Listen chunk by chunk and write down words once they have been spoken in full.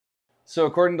So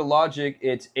according to Logic,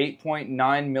 it's 8.9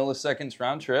 milliseconds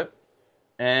round trip,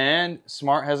 and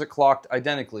Smart has it clocked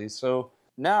identically. So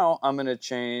now I'm gonna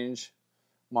change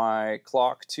my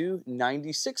clock to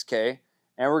 96K,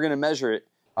 and we're gonna measure it.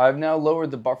 I've now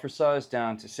lowered the buffer size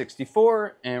down to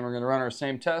 64, and we're gonna run our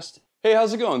same test. Hey,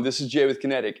 how's it going? This is Jay with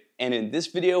Kinetic, and in this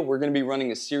video, we're gonna be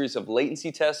running a series of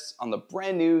latency tests on the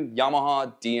brand new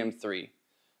Yamaha DM3.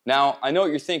 Now, I know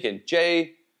what you're thinking,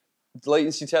 Jay,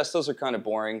 latency tests, those are kind of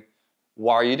boring.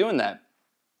 Why are you doing that?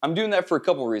 I'm doing that for a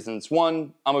couple reasons.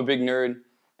 One, I'm a big nerd,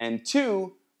 and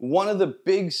two, one of the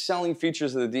big selling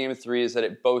features of the DM3 is that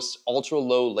it boasts ultra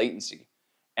low latency.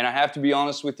 And I have to be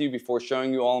honest with you before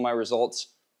showing you all of my results,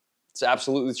 it's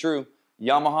absolutely true.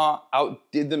 Yamaha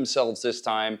outdid themselves this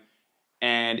time,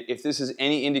 and if this is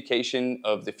any indication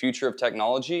of the future of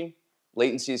technology,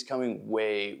 latency is coming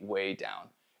way, way down.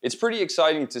 It's pretty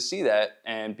exciting to see that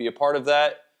and be a part of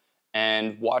that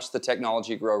and watch the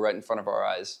technology grow right in front of our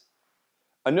eyes.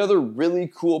 Another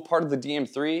really cool part of the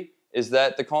DM3 is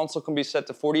that the console can be set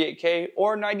to 48K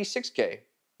or 96K.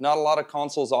 Not a lot of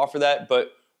consoles offer that,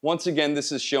 but once again,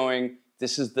 this is showing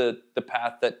this is the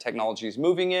path that technology is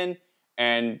moving in,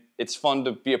 and it's fun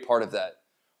to be a part of that.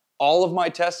 All of my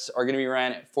tests are going to be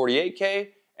ran at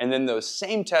 48K, and then those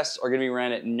same tests are going to be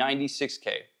ran at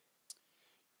 96K.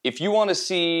 If you want to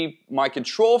see my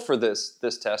control for this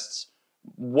tests,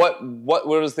 what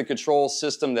is the control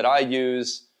system that I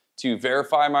use to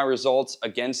verify my results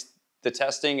against the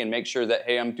testing and make sure that,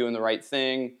 hey, I'm doing the right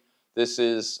thing. This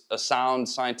is a sound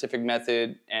scientific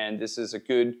method, and this is a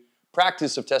good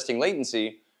practice of testing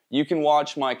latency. You can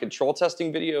watch my control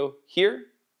testing video here.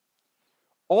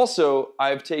 Also,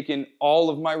 I've taken all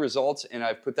of my results and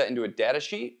I've put that into a data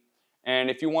sheet.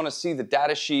 And if you want to see the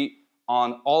data sheet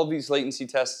on all of these latency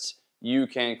tests, you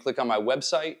can click on my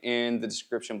website in the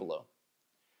description below.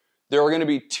 There are going to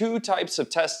be two types of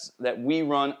tests that we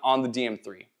run on the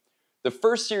DM3. The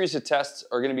first series of tests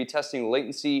are going to be testing the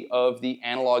latency of the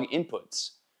analog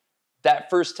inputs. That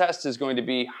first test is going to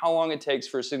be how long it takes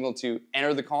for a signal to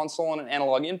enter the console on an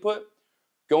analog input,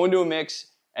 go into a mix,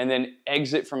 and then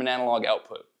exit from an analog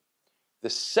output. The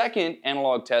second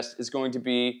analog test is going to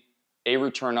be a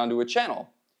return onto a channel.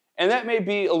 And that may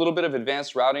be a little bit of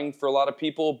advanced routing for a lot of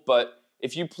people, but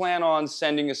if you plan on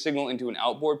sending a signal into an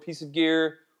outboard piece of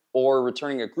gear or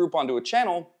returning a group onto a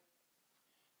channel,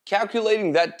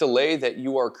 calculating that delay that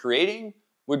you are creating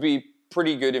would be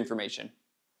pretty good information.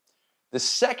 The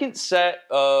second set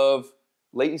of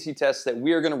latency tests that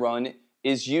we are going to run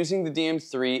is using the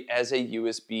DM3 as a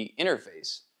USB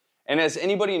interface. And as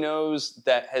anybody knows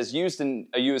that has used a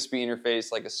USB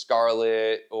interface like a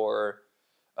Scarlett or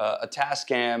a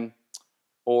Tascam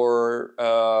or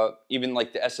even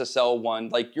like the SSL one,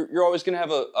 like you're always going to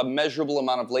have a measurable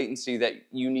amount of latency that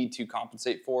you need to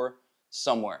compensate for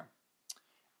somewhere.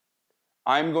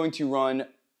 I'm going to run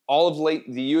all of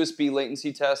the USB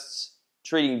latency tests,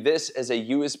 treating this as a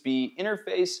USB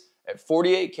interface at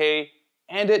 48K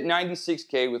and at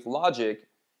 96K with Logic,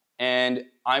 and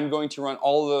I'm going to run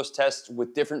all of those tests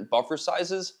with different buffer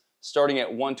sizes, starting at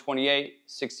 128,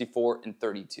 64, and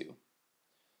 32.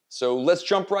 So let's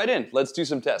jump right in. Let's do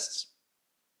some tests.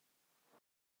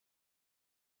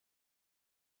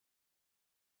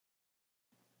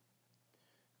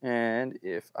 And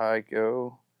if I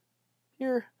go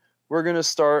here, we're going to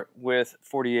start with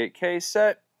 48K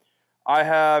set. I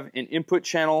have an input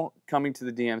channel coming to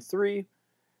the DM3.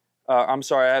 I'm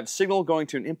sorry, I have signal going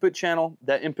to an input channel.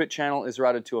 That input channel is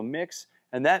routed to a mix,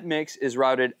 and that mix is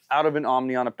routed out of an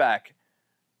Omni on the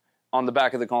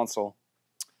back of the console.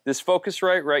 This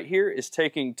Focusrite right here is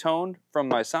taking tone from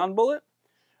my sound bullet.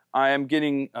 I am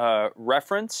getting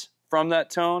reference from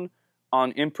that tone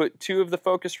on input 2 of the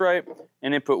Focusrite,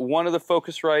 and input 1 of the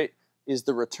Focusrite is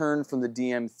the return from the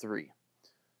DM3.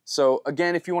 So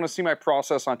again, if you want to see my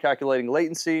process on calculating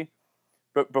latency,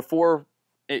 but before,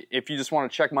 if you just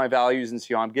want to check my values and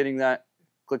see how I'm getting that,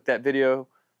 click that video.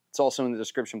 It's also in the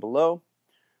description below.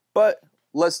 But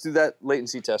let's do that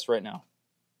latency test right now.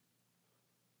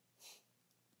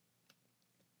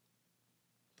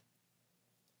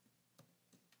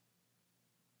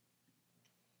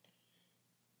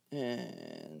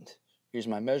 And here's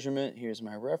my measurement, here's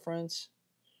my reference.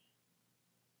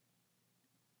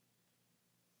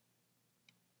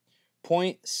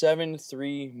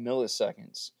 0.73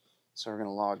 milliseconds. So we're going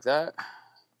to log that.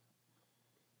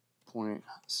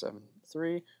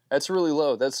 0.73. That's really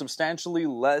low. That's substantially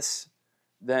less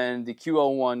than the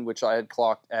QL1, which I had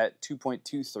clocked at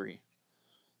 2.23.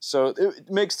 So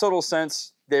it makes total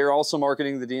sense. They're also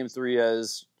marketing the DM3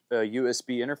 as a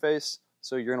USB interface,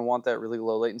 so you're going to want that really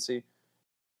low latency.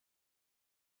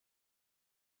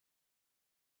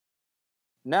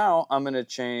 Now I'm going to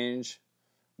change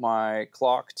my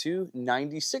clock to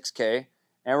 96K,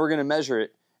 and we're going to measure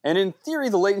it. And in theory,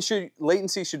 the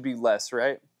latency should be less,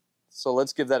 right? So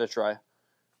let's give that a try.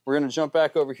 We're going to jump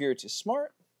back over here to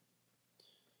Smart.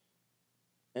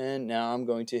 And now I'm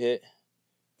going to hit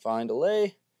find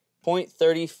delay,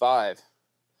 0.35.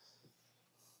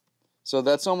 So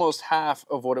that's almost half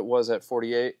of what it was at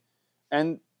 48.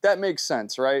 And that makes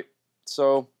sense, right?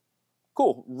 So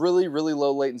cool, really, really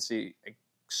low latency.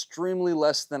 Extremely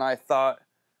less than I thought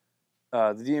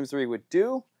the DM3 would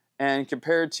do. And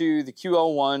compared to the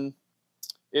QL1,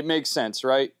 it makes sense,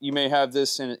 right? You may have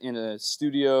this in a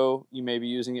studio. You may be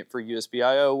using it for USB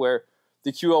I/O, where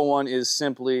the QL1 is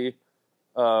simply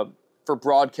for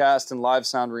broadcast and live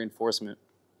sound reinforcement.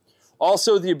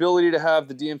 Also, the ability to have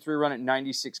the DM3 run at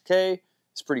 96K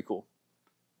is pretty cool.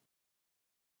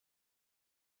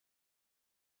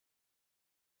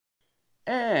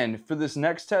 And for this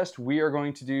next test, we are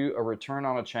going to do a return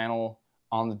on a channel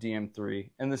on the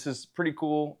DM3. And this is pretty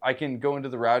cool. I can go into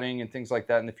the routing and things like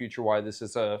that in the future why this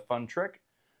is a fun trick.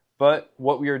 But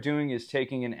what we are doing is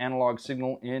taking an analog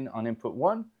signal in on input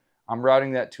 1. I'm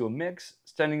routing that to a mix,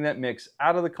 sending that mix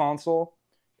out of the console.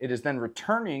 It is then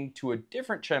returning to a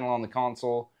different channel on the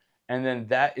console, and then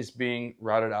that is being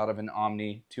routed out of an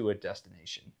Omni to a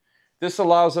destination. This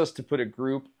allows us to put a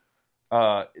group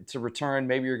to return.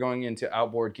 Maybe you're going into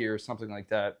outboard gear or something like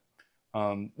that.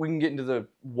 We can get into the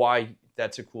why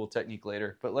that's a cool technique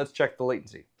later, but let's check the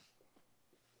latency.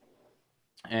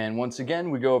 And once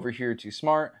again, we go over here to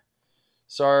Smart.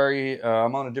 Sorry,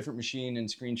 I'm on a different machine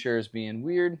and screen share is being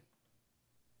weird.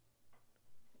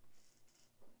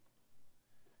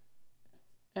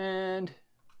 And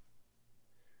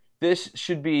this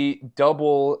should be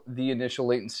double the initial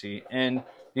latency. And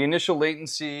the initial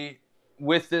latency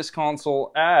with this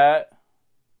console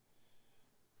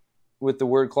with the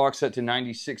word clock set to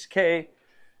 96K,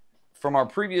 from our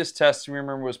previous tests,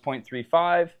 remember, was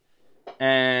 0.35.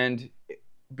 And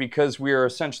because we are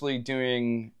essentially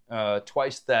doing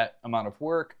twice that amount of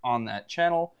work on that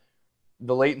channel,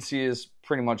 the latency is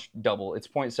pretty much double. It's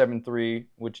 0.73,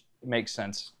 which makes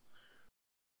sense.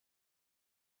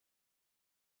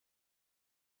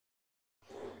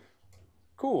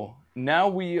 Cool. Now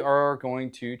we are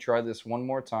going to try this one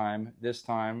more time, this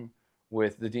time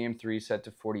with the DM3 set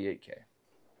to 48K.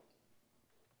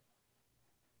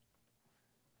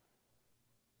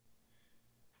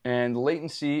 And the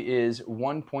latency is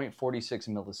 1.46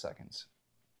 milliseconds.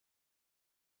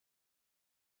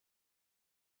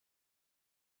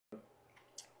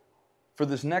 For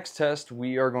this next test,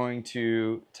 we are going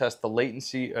to test the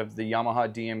latency of the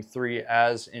Yamaha DM3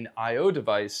 as an I/O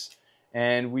device,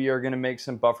 and we are going to make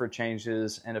some buffer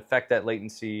changes and affect that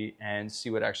latency and see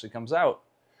what actually comes out.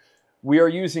 We are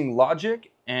using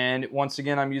Logic, and once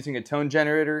again, I'm using a tone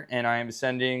generator, and I am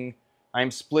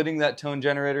splitting that tone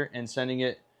generator and sending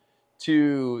it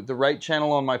to the right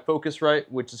channel on my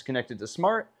Focusrite, which is connected to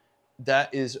Smart.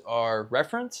 That is our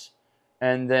reference,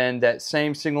 and then that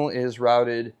same signal is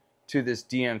routed to this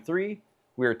DM3.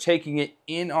 We are taking it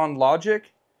in on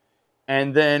Logic,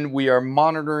 and then we are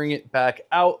monitoring it back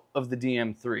out of the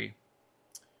DM3.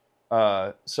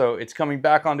 So it's coming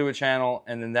back onto a channel,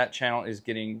 and then that channel is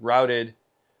getting routed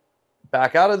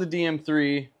back out of the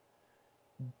DM3,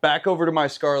 back over to my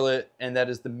Scarlett, and that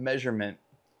is the measurement.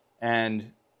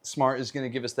 And Smart is going to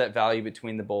give us that value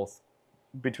between both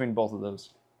of those.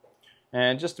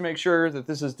 And just to make sure that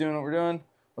this is doing what we're doing,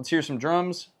 let's hear some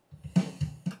drums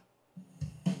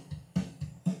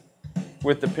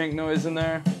with the pink noise in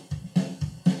there.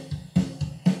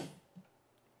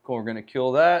 Cool, we're going to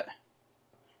kill that.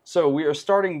 So we are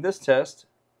starting this test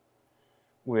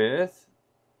with,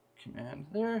 command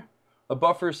there, a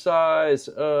buffer size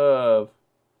of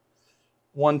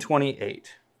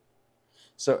 128.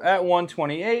 So at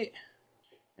 128,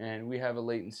 and we have a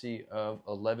latency of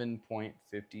 11.56.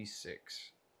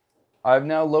 I've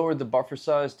now lowered the buffer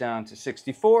size down to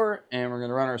 64, and we're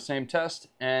going to run our same test,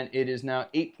 and it is now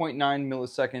 8.9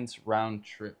 milliseconds round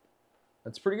trip.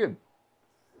 That's pretty good.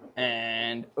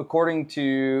 And according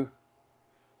to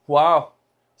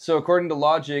according to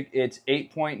Logic, it's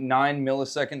 8.9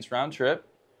 milliseconds round trip,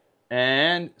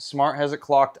 and Smart has it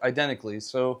clocked identically.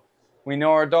 So we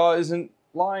know our DAW isn't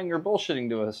lying or bullshitting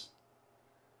to us.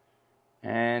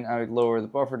 And I would lower the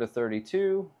buffer to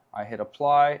 32. I hit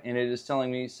apply, and it is telling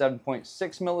me 7.6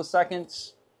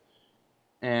 milliseconds.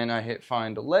 And I hit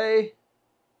find delay.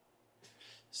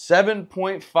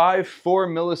 7.54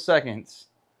 milliseconds.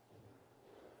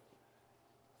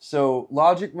 So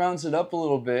Logic rounds it up a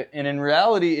little bit, and in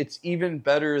reality, it's even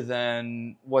better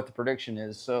than what the prediction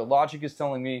is. So Logic is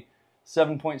telling me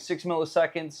 7.6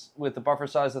 milliseconds with a buffer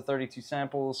size of 32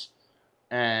 samples,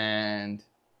 and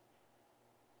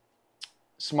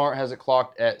Smart has it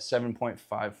clocked at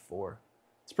 7.54.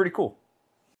 It's pretty cool.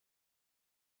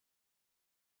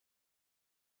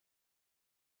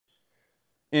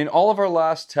 In all of our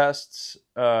last tests,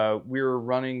 we were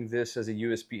running this as a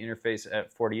USB interface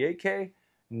at 48K.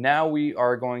 Now we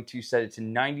are going to set it to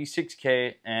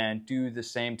 96K and do the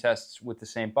same tests with the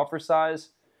same buffer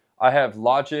size. I have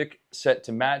Logic set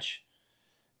to match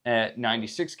at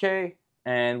 96K,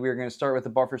 and we're going to start with a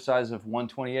buffer size of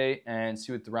 128 and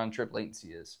see what the round trip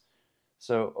latency is.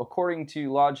 So according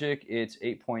to Logic, it's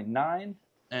 8.9,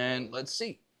 and let's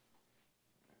see.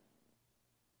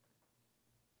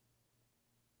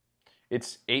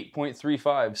 It's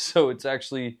 8.35, so it's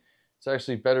actually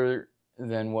better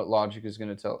than what Logic is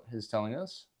telling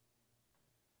us.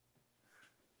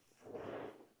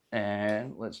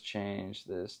 And let's change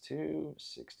this to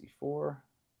 64.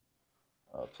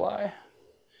 Apply.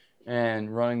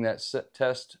 And running that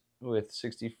test with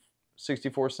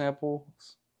 64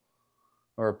 samples,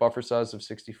 or a buffer size of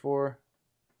 64.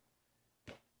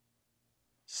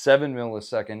 7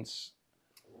 milliseconds.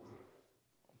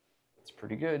 It's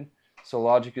pretty good. So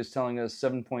Logic is telling us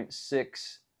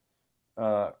 7.6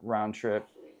 round trip,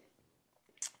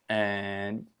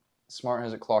 and Smart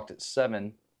has it clocked at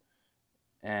 7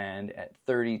 and at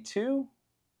 32.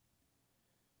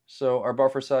 So our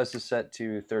buffer size is set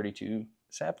to 32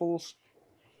 samples.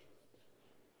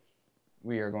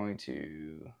 We are going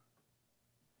to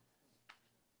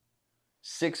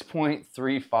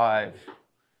 6.35,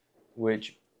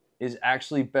 which is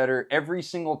actually better. Every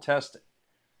single test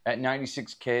at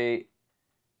 96K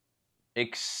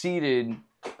exceeded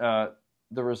the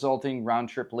resulting round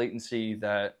trip latency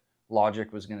that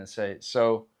Logic was going to say.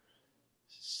 So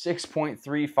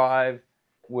 6.35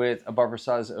 with a buffer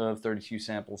size of 32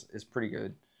 samples is pretty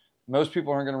good. Most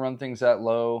people aren't going to run things that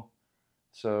low.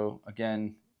 So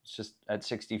again, it's just at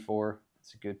 64.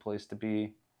 It's a good place to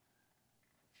be.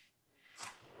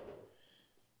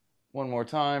 One more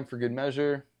time for good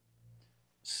measure.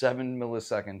 7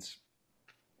 milliseconds.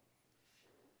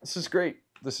 This is great.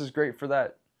 This is great for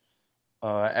that.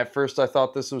 At first I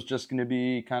thought this was just going to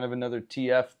be kind of another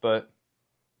TF, but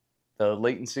the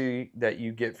latency that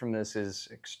you get from this is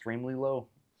extremely low.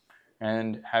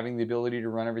 And having the ability to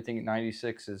run everything at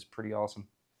 96 is pretty awesome.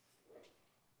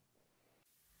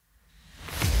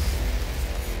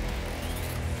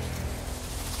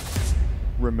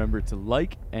 Remember to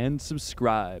like and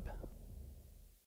subscribe.